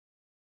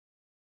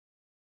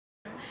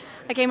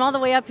I came all the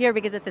way up here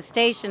because at the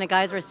station, the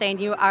guys were saying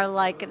you are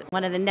like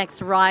one of the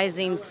next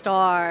rising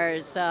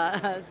stars. Well,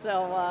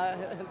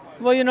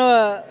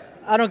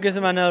 I don't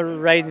consider myself a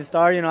rising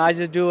star. I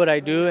just do what I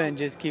do and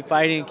just keep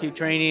fighting, keep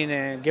training,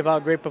 and give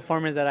out great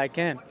performance that I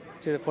can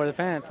for the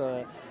fans.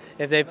 So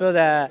if they feel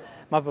that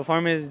my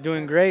performance is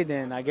doing great,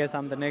 then I guess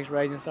I'm the next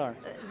rising star.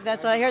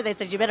 That's what I heard. They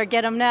said you better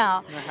get them now.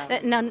 Uh-huh.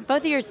 Now,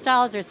 both of your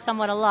styles are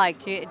somewhat alike.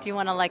 Do you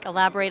want to like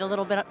elaborate a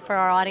little bit for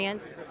our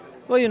audience?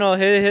 Well,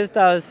 his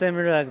style is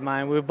similar as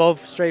mine. We're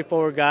both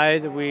straightforward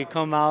guys. We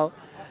come out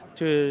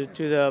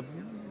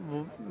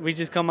we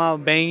just come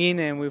out banging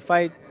and we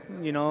fight.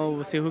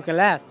 We'll see who can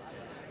last.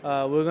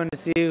 We're going to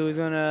see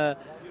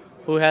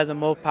who has the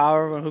most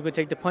power and who could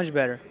take the punch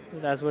better.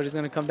 That's what it's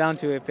going to come down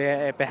to if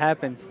it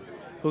happens.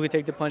 Who could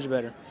take the punch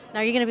better?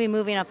 Now you're going to be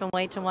moving up in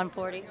weight to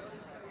 140.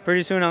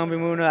 Pretty soon I'm going to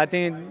be moving up. I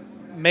think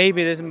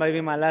maybe this might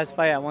be my last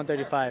fight at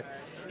 135.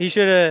 He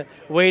should have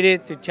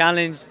waited to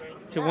challenge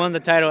to win the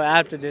title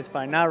after this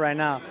fight, not right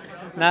now.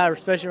 Not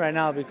especially right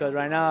now, because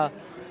right now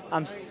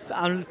I'm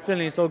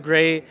feeling so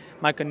great.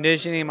 My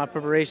conditioning, my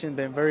preparation has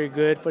been very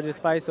good for this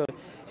fight. So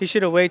he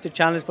should have waited to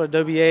challenge for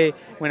WA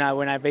when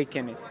I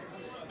vacate it.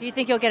 Do you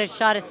think you'll get a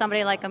shot at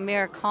somebody like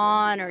Amir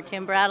Khan or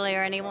Tim Bradley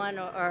or anyone,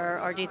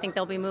 or do you think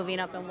they'll be moving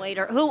up in weight?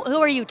 Or who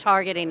are you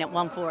targeting at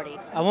 140?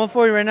 At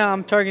 140 right now,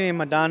 I'm targeting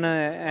Madonna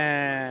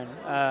and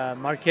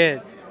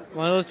Marquez.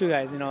 One of those two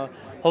guys.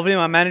 Hopefully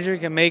my manager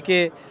can make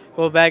it.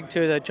 Go back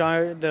to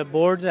the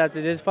boards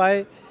after this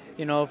fight.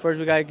 First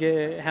we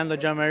gotta handle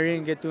John Marie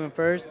and get to him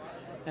first,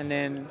 and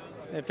then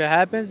if it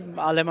happens,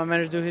 I'll let my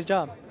manager do his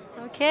job.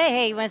 Okay.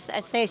 Hey, you want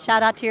to say a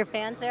shout out to your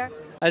fans there?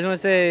 I just want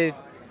to say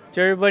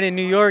to everybody in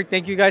New York,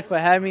 thank you guys for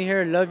having me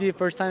here. Love you.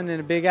 First time in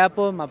the Big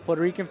Apple. My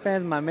Puerto Rican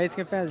fans, my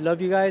Mexican fans,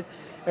 love you guys.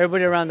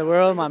 Everybody around the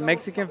world, my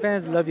Mexican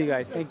fans, love you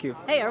guys. Thank you.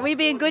 Hey, are we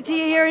being good to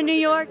you here in New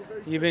York?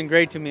 You've been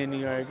great to me in New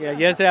York. Yeah,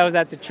 yesterday I was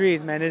at the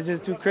trees, man. It's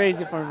just too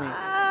crazy for me.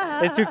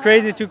 It's too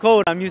crazy, too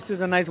cold. I'm used to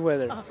the nice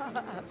weather.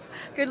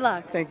 Good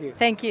luck. Thank you.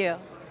 Thank you.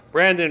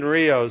 Brandon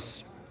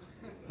Rios,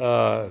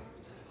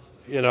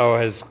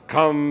 has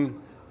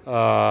come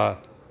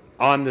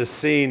on the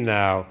scene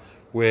now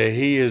where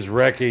he is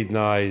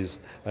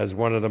recognized as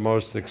one of the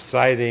most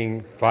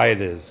exciting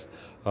fighters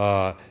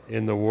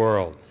in the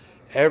world.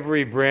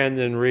 Every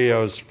Brandon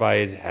Rios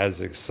fight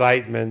has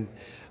excitement.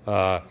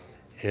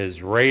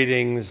 His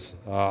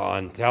ratings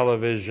on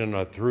television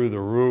are through the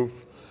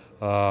roof.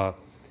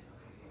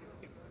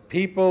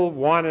 People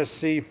want to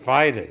see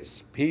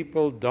fighters.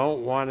 People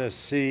don't want to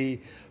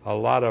see a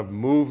lot of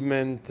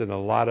movement and a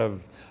lot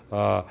of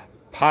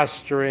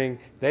posturing.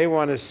 They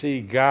want to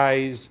see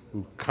guys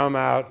who come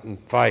out and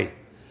fight.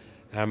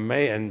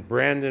 And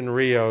Brandon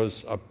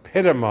Rios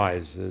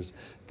epitomizes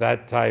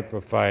that type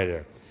of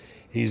fighter.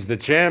 He's the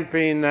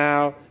champion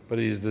now, but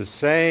he's the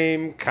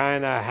same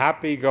kind of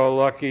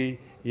happy-go-lucky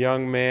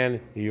young man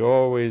he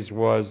always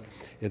was.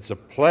 It's a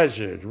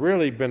pleasure. It's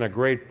really been a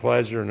great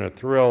pleasure and a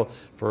thrill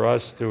for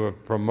us to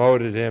have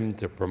promoted him,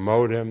 to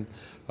promote him.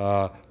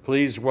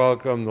 Please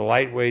welcome the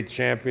lightweight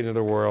champion of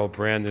the world,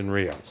 Brandon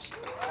Rios.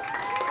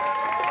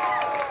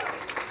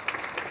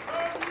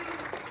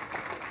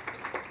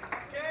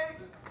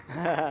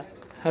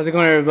 How's it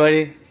going,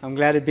 everybody? I'm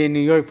glad to be in New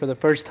York for the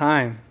first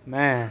time.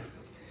 Man,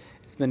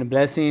 it's been a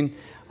blessing.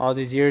 All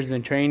these years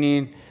been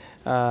training.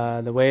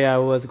 The way I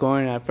was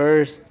going at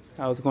first,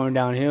 I was going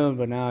downhill,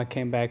 but now I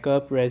came back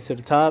up, ready to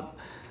the top.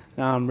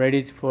 Now I'm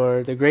ready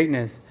for the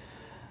greatness.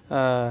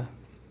 John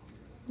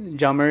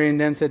Murray and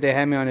them said they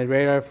had me on his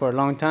radar for a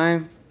long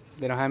time.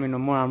 They don't have me no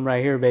more. I'm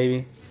right here,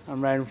 baby.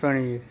 I'm right in front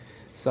of you.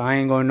 So I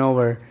ain't going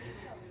nowhere,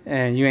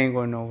 and you ain't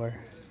going nowhere.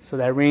 So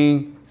that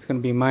ring is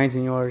gonna be mine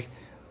and yours.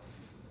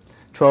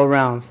 12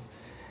 rounds.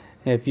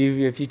 If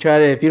you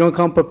don't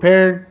come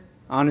prepared,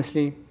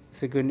 honestly,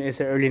 it's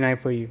an early night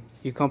for you.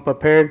 You come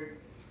prepared,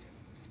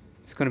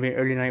 it's gonna be an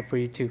early night for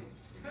you too.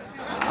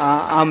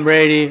 I'm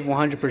ready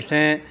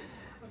 100%,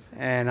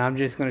 and I'm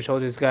just gonna show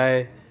this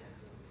guy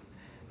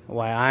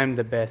why I'm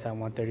the best at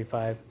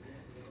 135,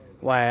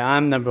 why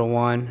I'm number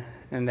one,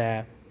 and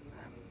that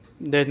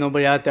there's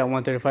nobody out there at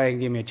 135 that can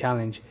give me a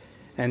challenge.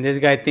 And this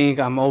guy think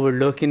I'm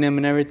overlooking him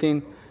and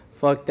everything.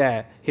 Fuck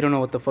that. He don't know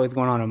what the fuck's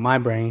going on in my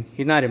brain.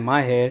 He's not in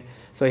my head,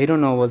 so he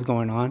don't know what's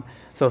going on.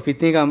 So if you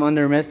think I'm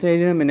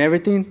underestimating him and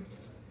everything,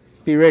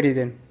 be ready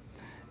then.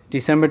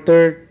 December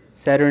 3rd,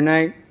 Saturday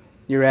night,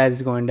 your ass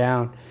is going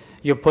down.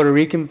 Your Puerto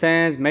Rican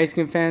fans,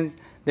 Mexican fans,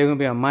 they're gonna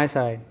be on my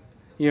side.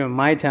 You're in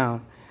my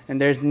town,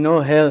 and there's no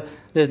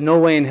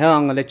way in hell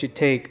I'm gonna let you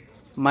take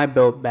my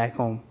belt back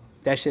home.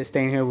 That shit's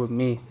staying here with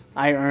me.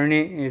 I earn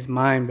it, and it's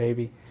mine,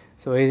 baby.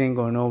 So it ain't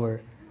going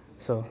over.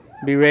 So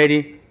be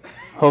ready.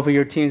 Hopefully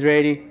your team's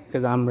ready,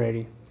 because I'm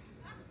ready.